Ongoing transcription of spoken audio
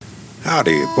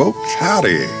Howdy, folks,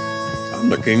 howdy. I'm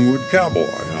the Kingwood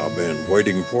Cowboy. I've been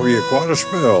waiting for you quite a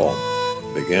spell.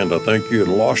 Began to think you had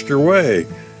lost your way,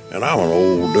 and I'm an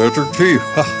old desert chief.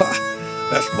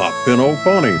 That's my pin-old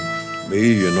pony.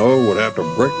 Me, would have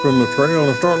to break from the trail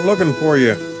and start looking for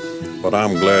you. But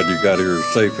I'm glad you got here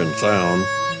safe and sound,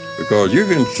 because you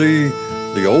can see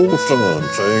the old sun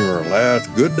saying her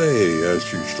last good day as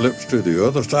she slips to the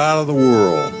other side of the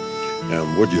world.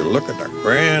 And would you look at the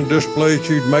grand display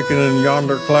she's making in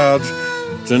yonder clouds,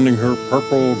 sending her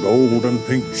purple, gold, and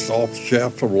pink soft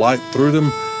shafts of light through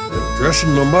them and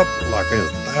dressing them up like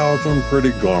 1,000 pretty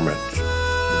garments.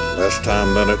 Less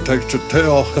time than it takes to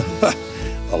tell.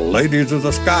 The ladies of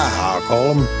the sky, I'll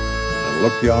call them. And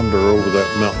look yonder over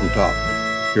that mountaintop.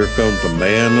 Here comes the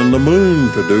man in the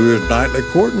moon to do his nightly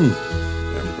courting.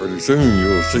 And pretty soon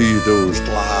you'll see those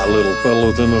sly little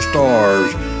fellows in the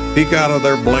stars peek out of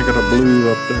their blanket of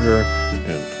blue up there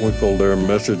and twinkle their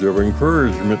message of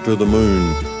encouragement to the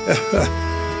moon.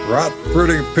 Right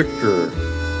pretty picture.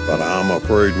 But I'm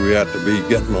afraid we have to be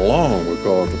getting along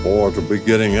because the boys will be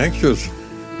getting anxious.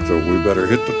 So we better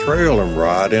hit the trail and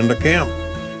ride into camp.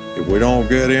 If we don't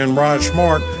get in right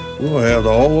smart, we'll have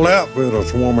the whole outfit of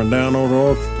swarming down on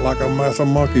us like a mass of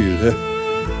monkeys.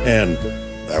 And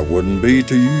that wouldn't be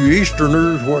to you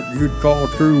Easterners what you'd call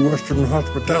true Western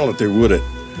hospitality, would it?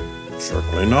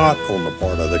 Certainly not on the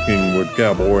part of the Kingwood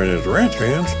Cowboy and his ranch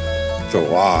hands.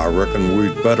 So I reckon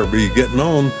we'd better be getting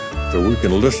on so we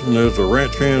can listen as the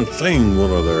ranch hands sing one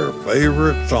of their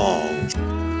favorite songs.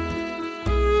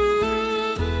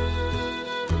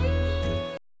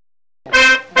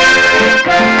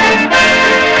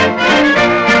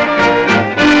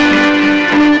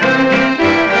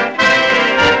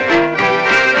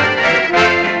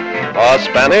 A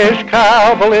Spanish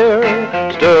cavalier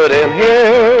stood in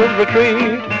his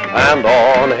retreat, and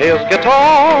on his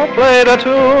guitar played a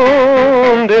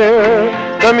tune, dear.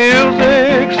 The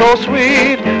music so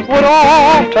sweet would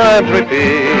oft times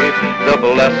repeat the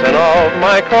blessing of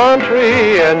my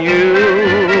country and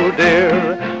you,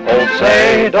 dear. Oh,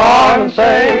 say, darling,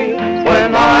 say,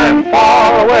 when I'm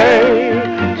far away,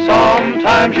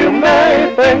 sometimes you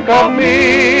may think of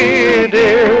me,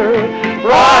 dear.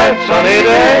 Bright sunny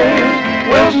days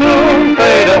will soon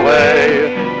fade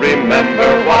away. Remember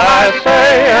what I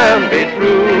say and be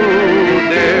true,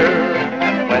 dear.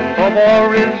 And when the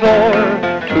war is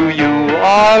o'er, to you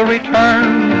I'll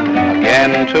return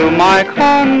again to my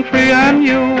country and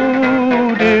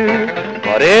you, dear.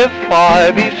 But if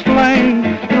I be slain,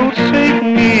 you'll seek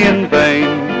me in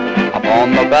vain.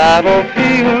 Upon the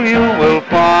battlefield you will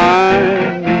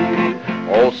find me.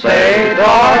 Oh, say,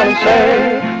 darling,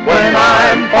 say, when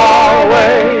I'm far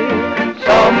away,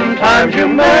 sometimes you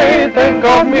may think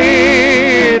of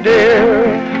me, dear.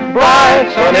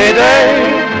 Bright sunny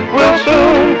days will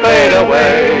soon fade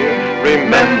away.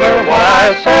 Remember what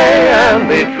I say and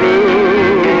be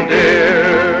true,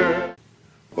 dear.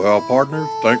 Well, partners,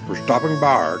 thanks for stopping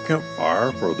by our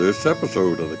campfire for this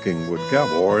episode of the Kingwood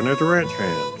Cowboy and his ranch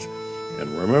hands. And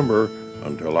remember,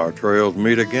 until our trails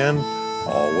meet again,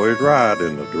 always ride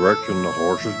in the direction the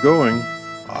horse is going.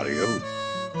 Adios.